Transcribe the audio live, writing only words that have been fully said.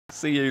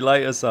See you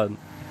later, son.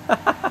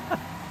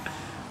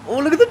 Oh,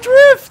 look at the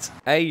drift!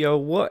 Hey, yo,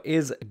 what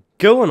is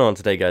going on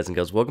today, guys and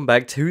girls? Welcome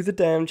back to the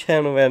damn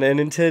channel, man. And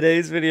in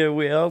today's video,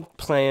 we are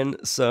playing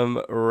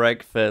some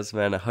Wreckfest,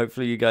 man.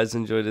 Hopefully, you guys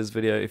enjoyed this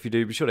video. If you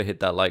do, be sure to hit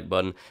that like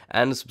button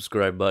and the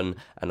subscribe button.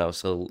 And I'll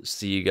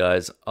see you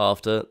guys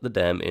after the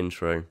damn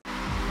intro.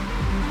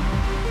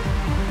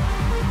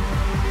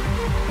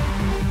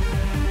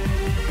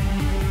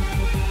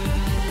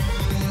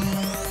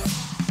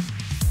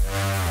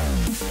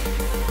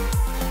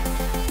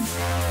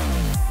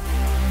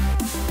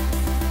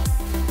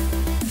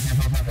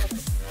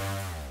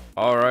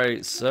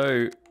 Alright,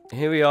 so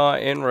here we are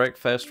in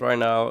Wreckfest right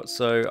now.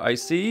 So I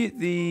see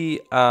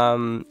the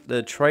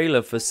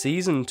trailer for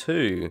season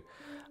 2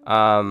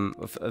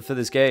 for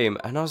this game,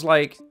 and I was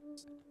like,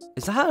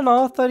 is that an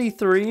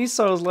R33?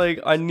 So I was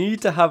like, I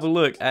need to have a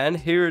look, and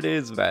here it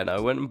is, man. I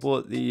went and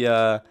bought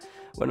the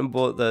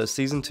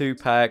season 2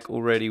 pack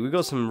already. We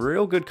got some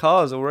real good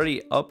cars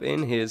already up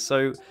in here.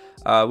 So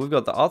we've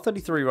got the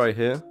R33 right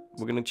here.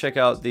 We're going to check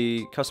out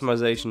the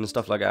customization and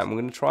stuff like that. And we're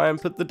going to try and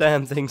put the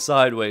damn thing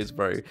sideways,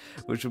 bro,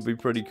 which would be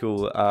pretty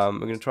cool. We're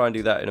going to try and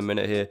do that in a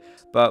minute here.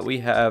 But we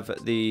have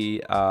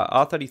the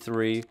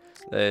R33.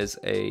 There's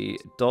a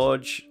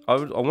Dodge. I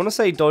want to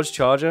say Dodge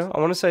Charger. I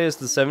want to say it's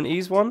the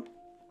 70s one.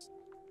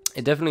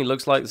 It definitely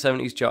looks like the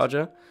 70s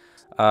Charger.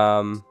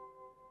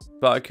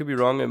 But I could be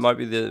wrong. It might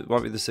be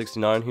the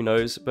 69. Who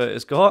knows? But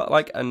it's got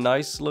like a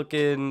nice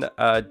looking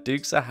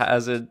Dukes of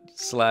Hazzard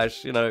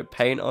 /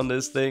 paint on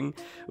this thing,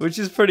 which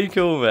is pretty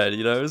cool, man.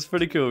 It's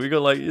pretty cool. We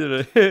got like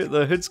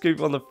the hood scoop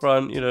on the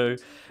front,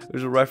 which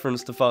is a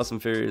reference to Fast and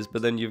Furious.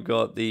 But then you've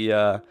got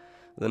the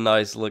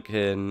nice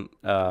looking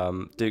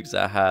Dukes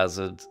of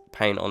Hazzard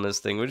paint on this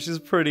thing, which is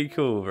pretty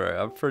cool,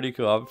 bro. I'm pretty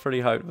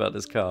hyped about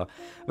this car.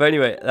 But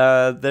anyway,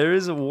 there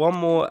is one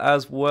more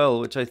as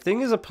well, which I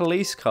think is a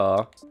police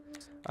car.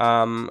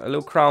 A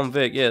little Crown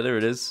Vic. Yeah, there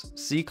it is.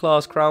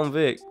 C-Class Crown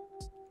Vic.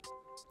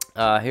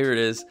 Here it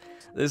is.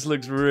 This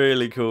looks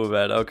really cool,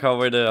 man. I can't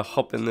wait to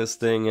hop in this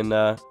thing and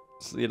run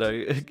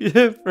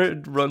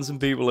some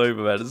people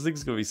over, man. This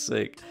thing's gonna be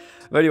sick.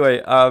 But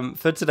anyway,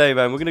 for today,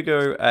 man, we're gonna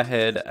go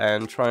ahead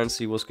and try and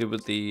see what's good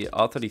with the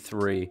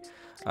R33.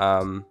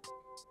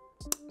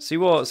 See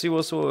what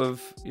sort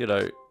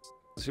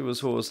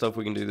of stuff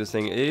we can do this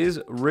thing. It is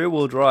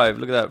rear-wheel drive.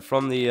 Look at that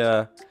from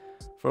the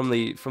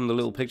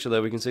little picture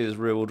there, we can see this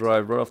rear-wheel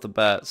drive right off the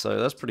bat, so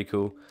that's pretty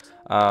cool.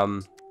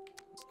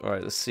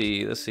 Alright, let's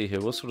see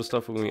here. What sort of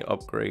stuff are we going to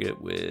upgrade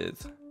it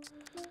with?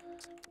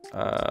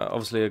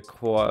 Obviously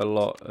quite a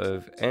lot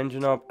of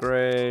engine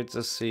upgrades.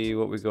 Let's see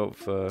what we got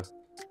for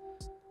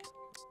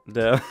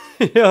the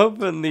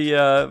putting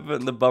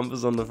the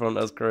bumpers on the front.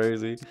 That's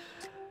crazy.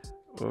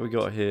 What we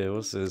got here?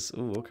 What's this?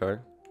 Ooh, okay.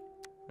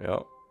 Yeah.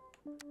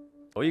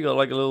 Oh, you got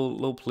like a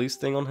little police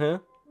thing on here.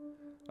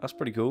 That's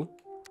pretty cool.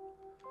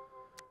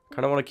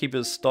 Kind of want to keep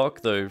it stock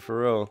though,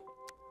 for real.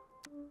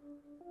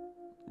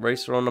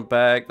 Racer on the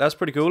back. That's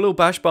pretty cool. A little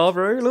bash bar,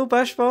 bro. A little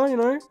bash bar,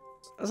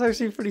 That's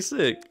actually pretty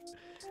sick.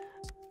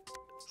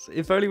 So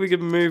if only we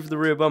could move the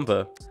rear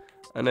bumper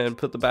and then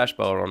put the bash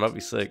bar on, that'd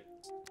be sick.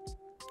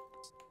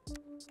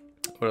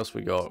 What else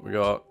we got? We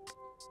got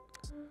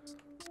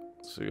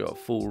a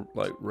full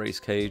like race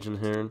cage in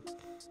here.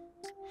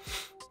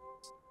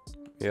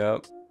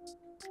 Yep.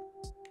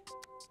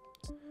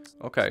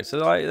 Okay, so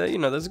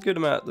there's a good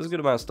amount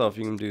of stuff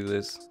you can do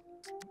this.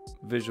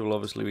 Visual,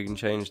 obviously, we can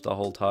change the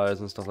whole tires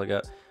and stuff like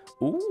that.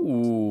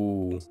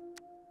 Ooh.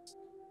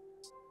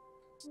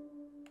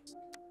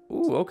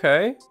 Ooh,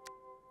 okay.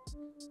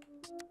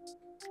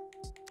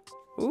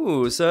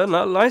 Ooh, so a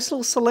nice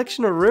little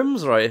selection of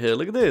rims right here.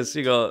 Look at this.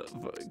 You got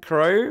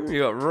chrome, you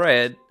got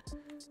red,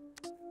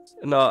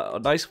 and a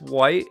nice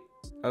white,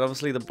 and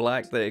obviously the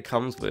black that it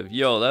comes with.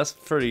 Yo, that's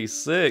pretty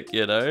sick,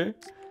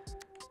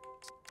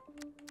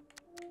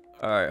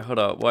 Alright, hold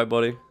up. Wide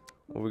body.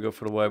 What we got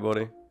for the wide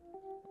body?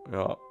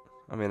 Yeah,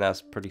 I mean,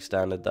 that's pretty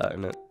standard, that,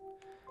 isn't it?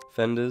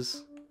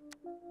 Fenders.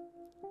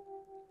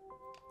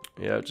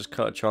 Yeah, just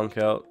cut a chunk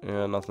out.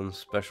 Yeah, nothing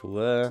special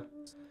there.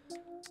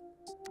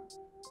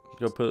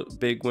 Gotta put a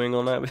big wing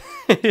on that.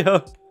 Yeah.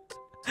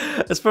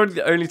 That's probably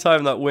the only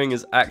time that wing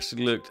has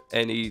actually looked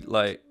any,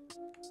 like,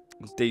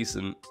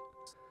 decent.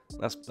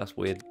 That's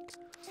weird.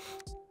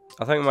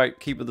 I think I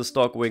might keep with the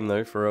stock wing,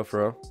 though, for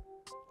real.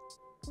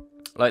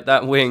 Like,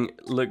 that wing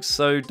looks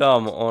so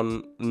dumb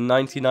on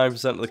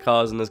 99% of the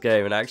cars in this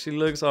game. It actually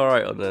looks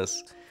alright on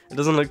this. It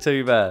doesn't look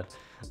too bad.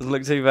 It doesn't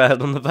look too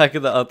bad on the back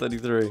of the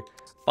R33.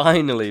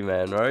 Finally,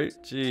 man, right?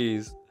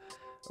 Jeez.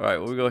 Alright,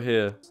 what we got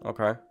here?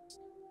 Okay. A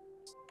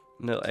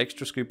little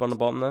extra scoop on the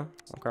bottom there.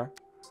 Okay.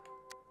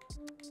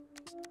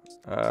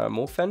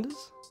 More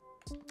fenders?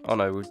 Oh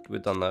no,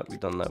 we've done that. We've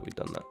done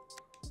that.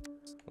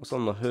 What's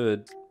on the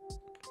hood?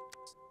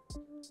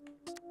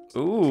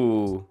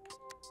 Ooh.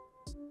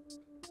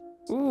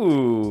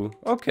 Ooh,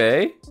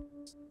 okay.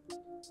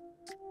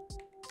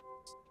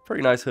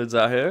 Pretty nice hoods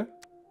out here.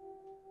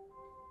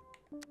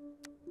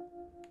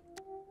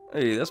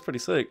 Hey, that's pretty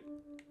sick.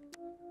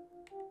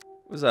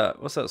 What's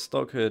that? What's that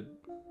stock hood?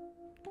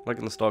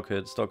 Liking the stock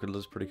hood. Stock hood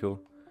looks pretty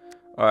cool.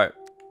 Alright.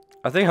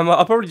 I think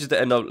I'll probably just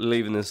end up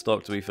leaving this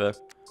stock, to be fair.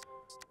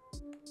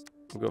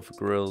 We'll go for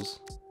grills.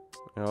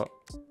 Yeah.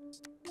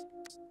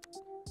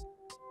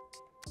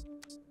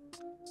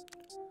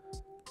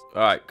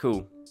 Alright,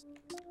 cool.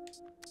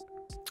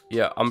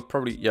 Yeah, I'm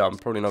probably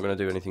not gonna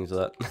do anything to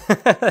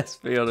that. Let's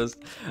be honest.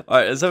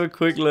 Alright, let's have a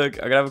quick look.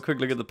 I'm gonna have a quick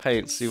look at the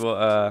paint, see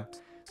what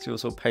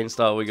sort of paint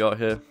style we got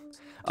here.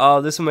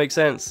 Oh, this will make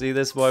sense. See,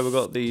 this is why we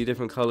got the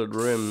different colored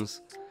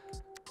rims.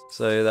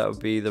 So that would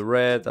be the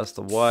red, that's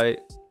the white,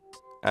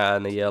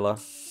 and the yellow.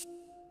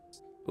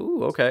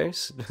 Ooh, okay.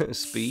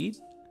 Speed.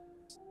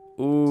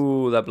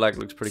 Ooh, that black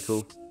looks pretty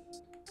cool.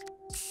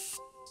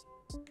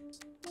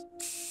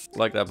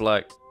 Like that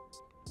black.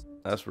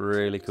 That's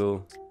really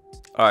cool.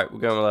 Alright, we're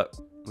going with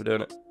that. We're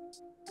doing it.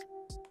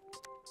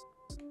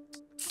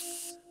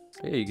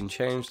 Yeah, you can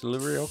change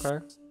delivery, okay.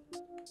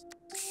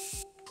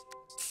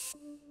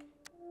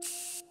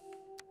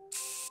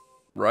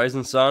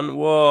 Rising Sun.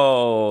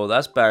 Whoa,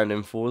 that's banned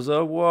in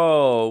Forza.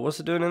 Whoa, what's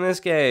it doing in this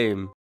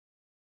game?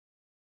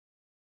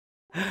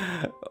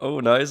 Oh,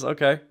 nice.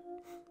 Okay.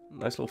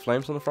 Nice little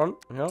flames on the front.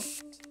 Yeah.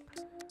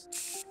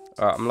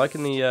 Alright, I'm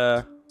liking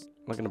the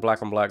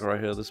black on black right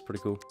here. This is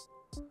pretty cool.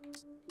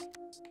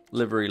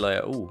 Livery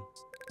layer. Ooh.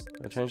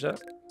 Can I change that?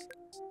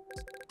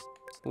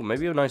 Oh,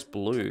 maybe a nice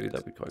blue.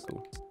 That'd be quite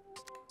cool.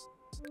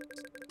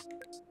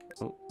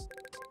 Oh.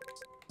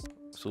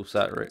 It's all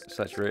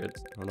saturated.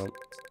 Hold on.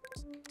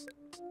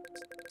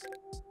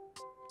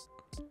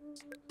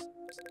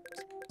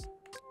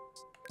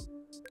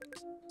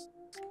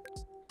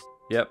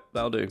 Yep,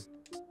 that'll do.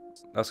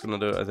 That's gonna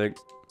do it, I think.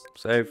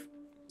 Save.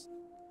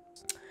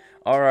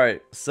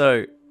 Alright,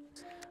 so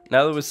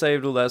now that we've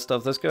saved all that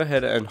stuff, let's go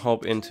ahead and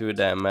hop into a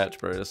damn match,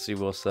 bro. Let's see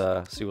what's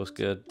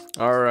good.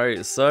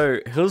 Alright, so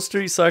Hill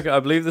Street Circuit,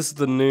 I believe this is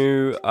the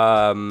new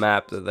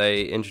map that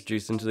they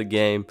introduced into the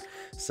game.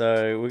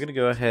 So we're gonna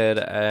go ahead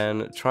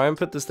and try and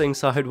put this thing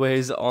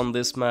sideways on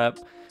this map.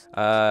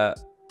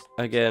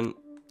 Again,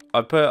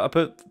 I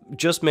put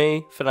just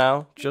me for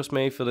now, just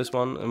me for this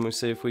one, and we'll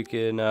see if we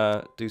can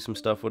do some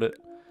stuff with it.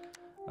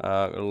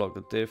 Gonna lock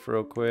the diff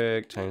real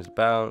quick, change the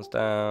balance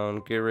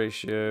down, gear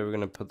ratio, we're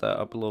gonna put that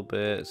up a little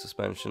bit,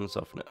 suspension,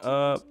 soften it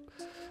up.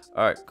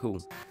 Alright, cool.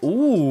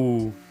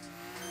 Ooh!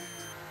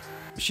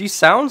 She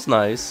sounds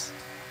nice.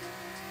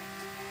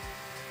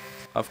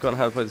 I've forgotten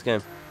how to play this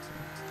game.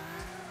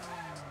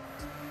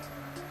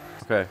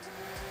 Okay.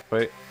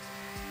 Wait.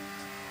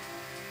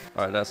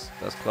 Alright, that's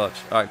clutch.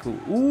 Alright, cool.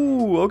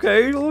 Ooh,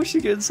 okay. Oh,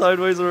 she's getting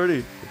sideways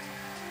already.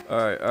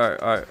 Alright.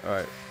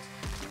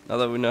 Now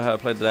that we know how to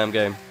play the damn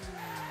game.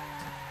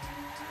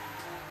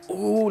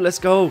 Ooh, let's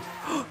go.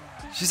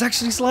 She's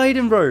actually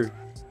sliding, bro.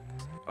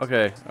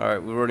 Okay,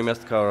 alright, we've already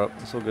messed the car up.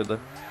 It's all good though.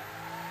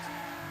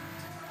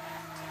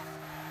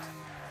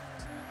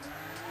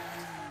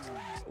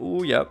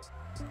 Ooh, yep.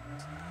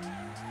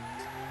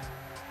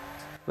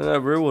 Putting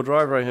that rear wheel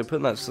drive right here,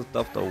 putting that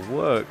stuff to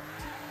work.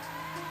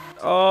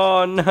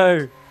 Oh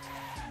no.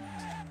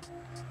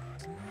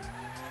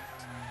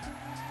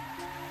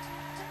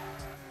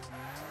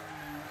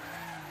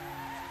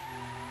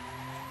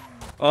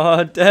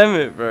 Oh damn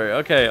it, bro.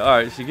 Okay,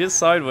 alright, she gets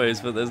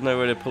sideways, but there's no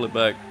way to pull it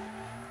back.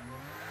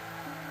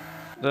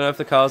 Don't know if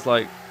the car's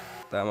like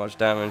that much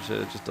damage,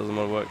 it just doesn't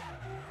want to work.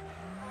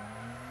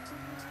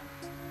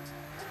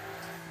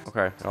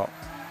 Okay, oh.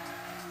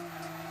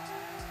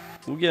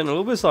 We're getting a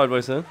little bit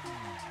sideways here.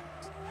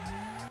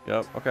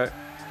 Yep, okay.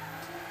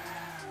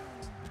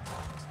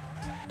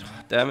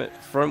 Damn it.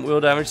 Front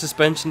wheel damage,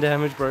 suspension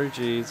damage, bro.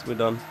 Jeez, we're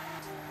done.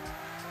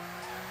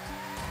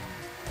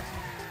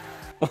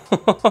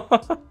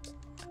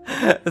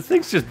 The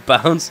thing's just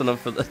bouncing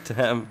off of the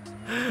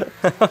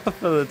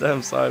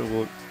damn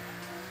sidewalk.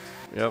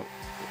 Yep.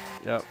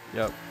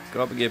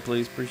 Go up a gear,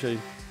 please. Appreciate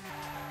you.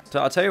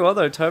 I'll tell you what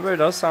though, turbo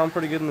does sound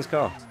pretty good in this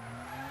car.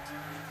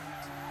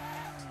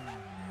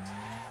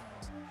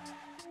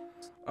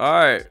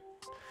 Alright.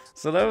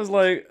 So that was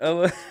like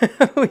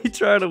we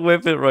tried to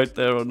whip it right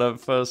there on that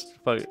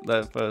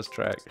first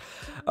track.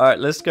 All right,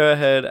 let's go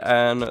ahead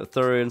and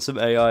throw in some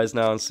AIs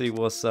now and see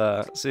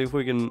if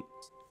we can,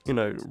 you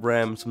know,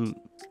 ram some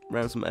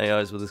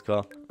AIs with this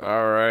car.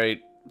 All right,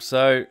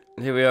 so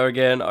here we are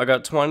again. I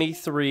got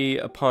 23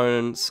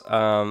 opponents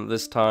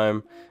this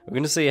time. We're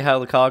gonna see how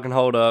the car can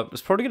hold up.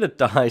 It's probably gonna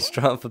die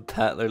straight off the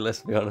bat though.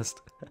 Let's be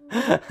honest.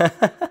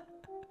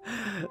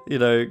 You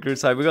know, group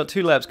side. We got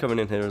 2 laps coming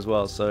in here as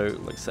well, so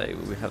like I say,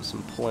 we have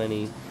some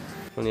plenty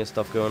of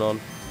stuff going on.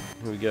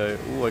 Here we go.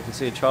 Oh, I can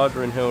see a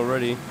charger in here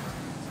already.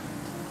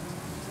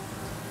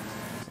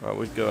 Alright,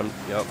 we're going.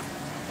 Yep.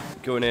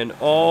 Going in.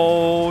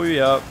 Oh,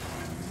 yep.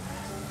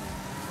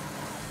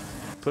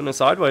 Putting it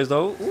sideways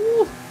though.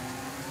 Ooh.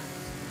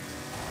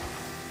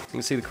 You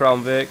can see the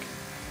Crown Vic.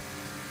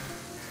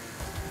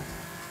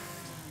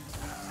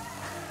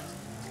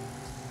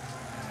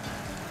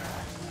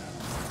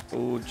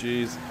 Oh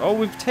jeez.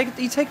 Oh, you taken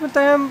the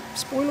damn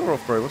spoiler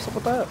off, bro. What's up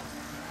with that?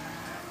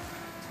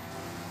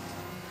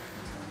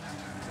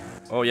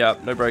 Oh yeah,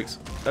 no brakes.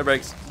 No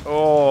brakes.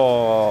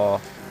 Oh.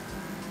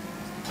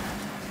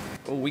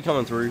 Oh, we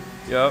coming through.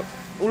 Yep.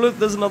 Oh, look,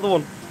 there's another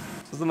one.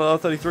 There's another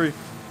R33.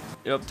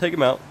 Yep, take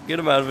him out. Get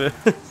him out of here.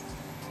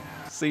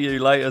 See you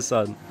later,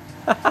 son.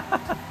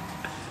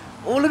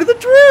 Oh, look at the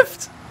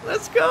drift.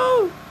 Let's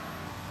go.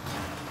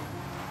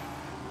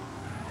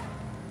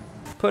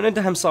 Putting it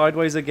down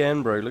sideways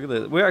again, bro. Look at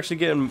this. We're actually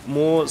getting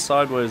more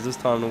sideways this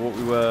time than what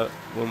we were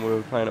when we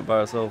were playing it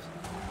by ourselves.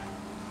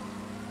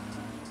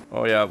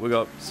 Oh yeah, we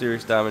got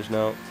serious damage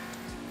now.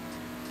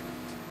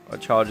 Our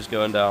charge is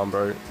going down,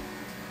 bro.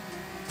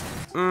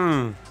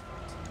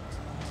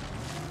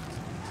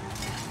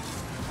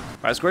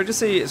 Right, it's great to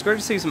see. It's great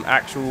to see some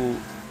actual,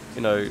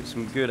 you know,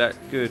 some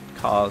good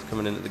cars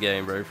coming into the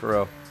game, bro. For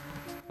real.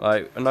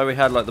 Like, I know we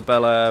had like the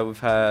Bel Air. We've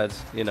had,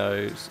 you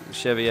know,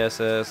 Chevy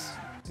SS.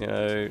 You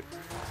know.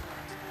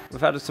 We've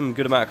had some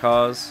good amount of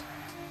cars.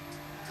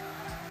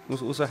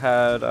 We've also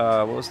had,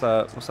 what's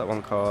that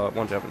one car?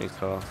 One Japanese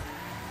car.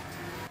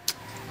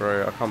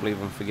 Bro, I can't believe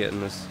I'm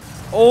forgetting this.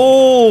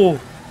 Oh!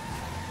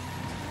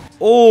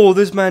 Oh,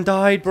 this man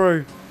died,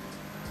 bro.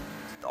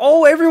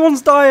 Oh,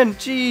 everyone's dying.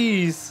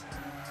 Jeez.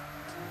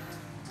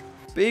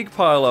 Big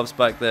pile-ups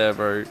back there,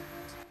 bro.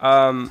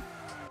 I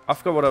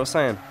forgot what I was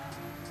saying.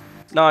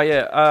 No,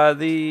 yeah,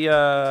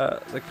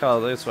 the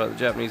car, that's right, the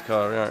Japanese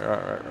car,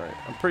 right.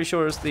 I'm pretty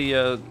sure it's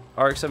the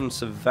RX-7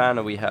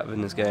 Savannah we have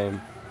in this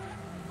game.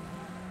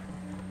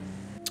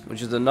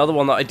 Which is another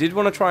one that I did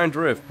want to try and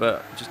drift,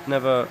 but just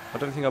never, I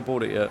don't think I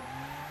bought it yet.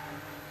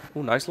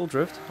 Oh, nice little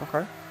drift,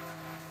 okay.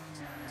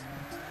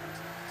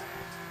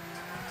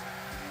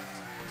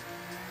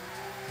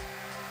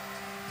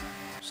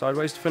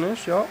 Sideways to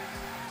finish, yeah.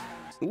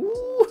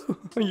 Ooh,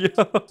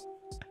 yeah.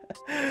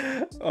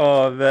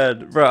 Oh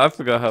man, bro, I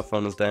forgot how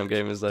fun this damn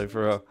game is though,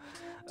 for real.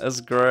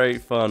 That's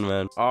great fun,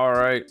 man.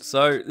 Alright,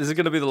 so this is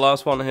going to be the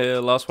last one here,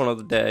 last one of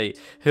the day.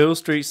 Hill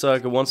Street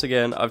Circle, once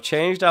again. I've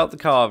changed out the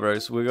car, bro,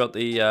 so we've got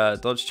the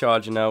Dodge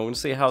Charger now. We're going to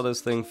see how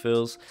this thing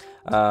feels,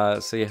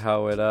 see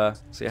how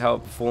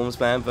it performs,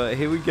 man. But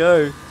here we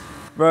go.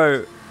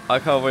 Bro, I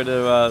can't wait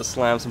to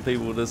slam some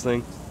people with this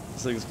thing.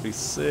 This thing's going to be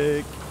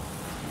sick.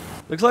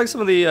 Looks like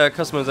some of the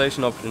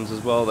customization options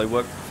as well, they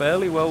work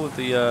fairly well with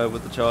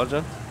the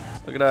Charger.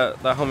 Look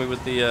at that homie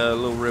with the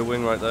little rear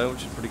wing right there,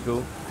 which is pretty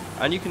cool.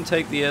 And you can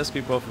take the air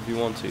scoop off if you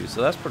want to,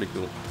 so that's pretty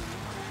cool.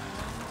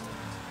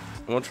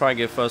 I want to try and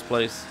get first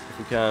place if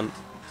we can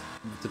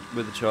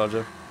with the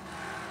Charger.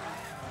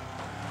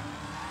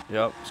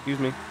 Yep, excuse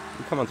me.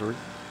 I'm coming through.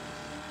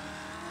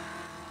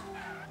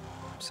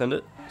 Send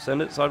it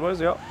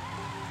sideways, yep.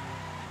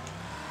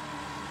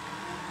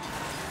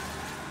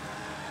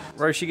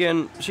 Bro, she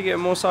getting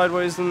more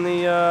sideways than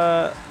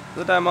the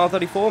damn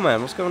R34,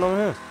 man. What's going on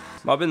here?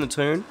 Might have been the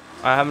tune.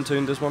 I haven't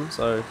tuned this one,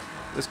 so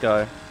this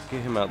guy,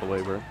 get him out of the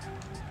way, bro.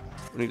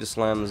 We need to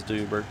slam this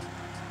dude, bro.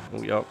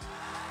 Oh, yup.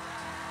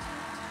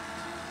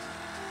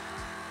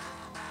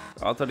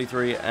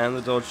 R33 and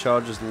the Dodge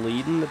Charger's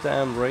leading the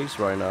damn race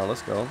right now.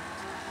 Let's go.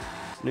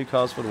 New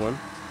cars for the win.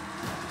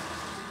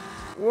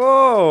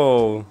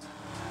 Whoa!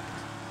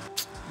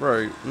 Bro,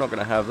 we're not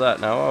gonna have that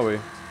now, are we?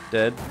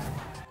 Dead.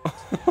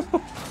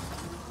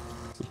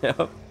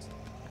 Yep.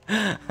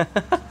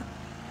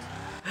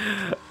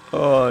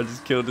 Oh, I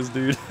just killed this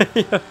dude.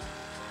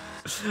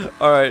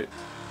 Alright.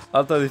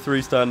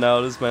 R33 starting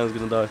now. This man's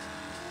gonna die.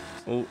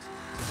 Oh.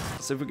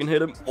 Let's see if we can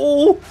hit him.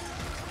 Oh!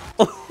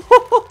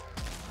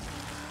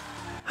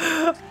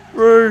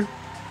 Bro.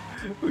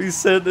 We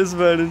sent this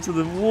man into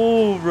the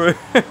wall, bro.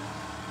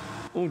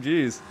 Oh,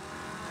 jeez.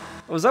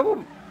 Was that what?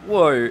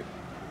 Whoa.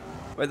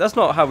 Wait, that's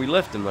not how we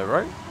left him, though,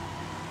 right?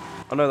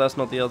 Oh, no, that's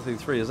not the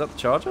R33. Is that the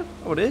Charger?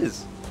 Oh, it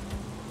is.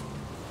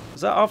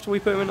 Is that after we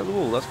put him into the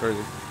wall? That's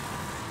crazy.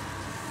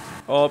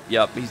 Oh,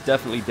 yep, he's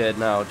definitely dead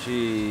now.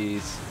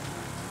 Jeez.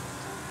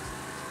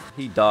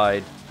 He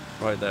died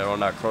right there on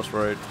that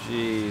crossroad.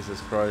 Jesus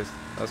Christ.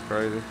 That's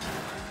crazy.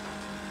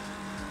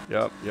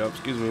 Yep,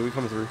 excuse me, we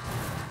coming through.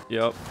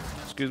 Yep.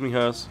 Excuse me,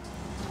 Hearse.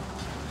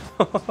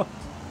 Put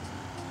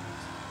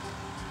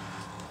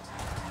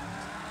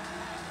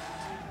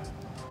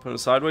it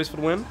sideways for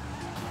the win.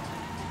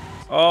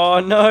 Oh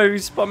no, he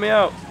spun me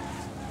out.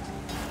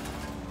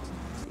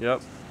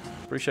 Yep.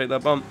 Appreciate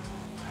that bump.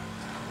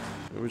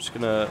 We're just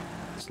gonna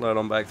slide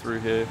on back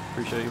through here.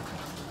 Appreciate you.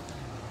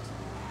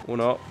 Or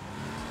not.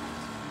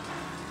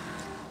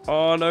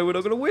 Oh no, we're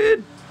not gonna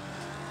win.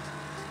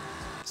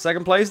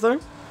 Second place though.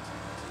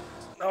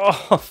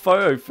 Oh,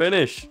 photo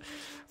finish.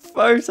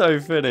 Photo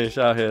finish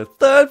out here.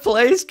 Third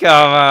place,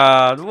 come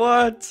on.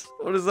 What?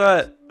 What is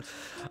that?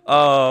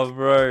 Oh,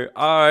 bro.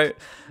 Alright.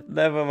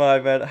 Never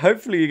mind, man.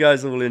 Hopefully you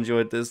guys all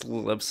enjoyed this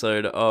little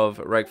episode of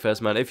Wreckfest,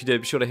 man. If you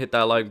did, be sure to hit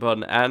that like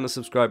button and the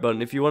subscribe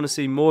button. If you want to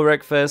see more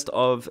Wreckfest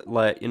of,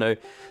 like, you know,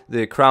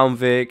 the Crown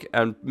Vic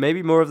and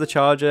maybe more of the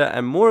Charger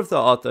and more of the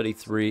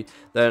R33,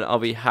 then I'll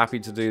be happy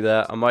to do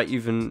that. I might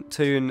even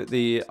tune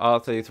the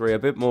R33 a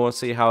bit more,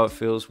 see how it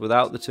feels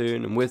without the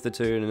tune and with the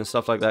tune and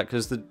stuff like that,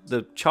 because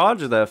the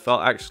Charger there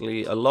felt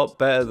actually a lot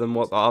better than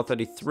what the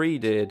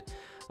R33 did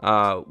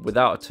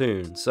without a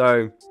tune.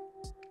 So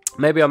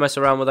Maybe I'll mess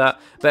around with that.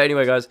 But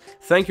anyway, guys,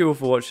 thank you all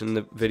for watching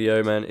the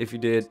video, man. If you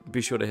did,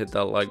 be sure to hit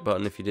that like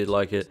button if you did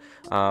like it.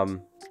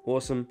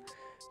 Awesome.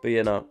 But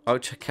yeah, no, I'll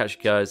catch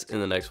you guys in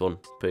the next one.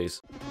 Peace.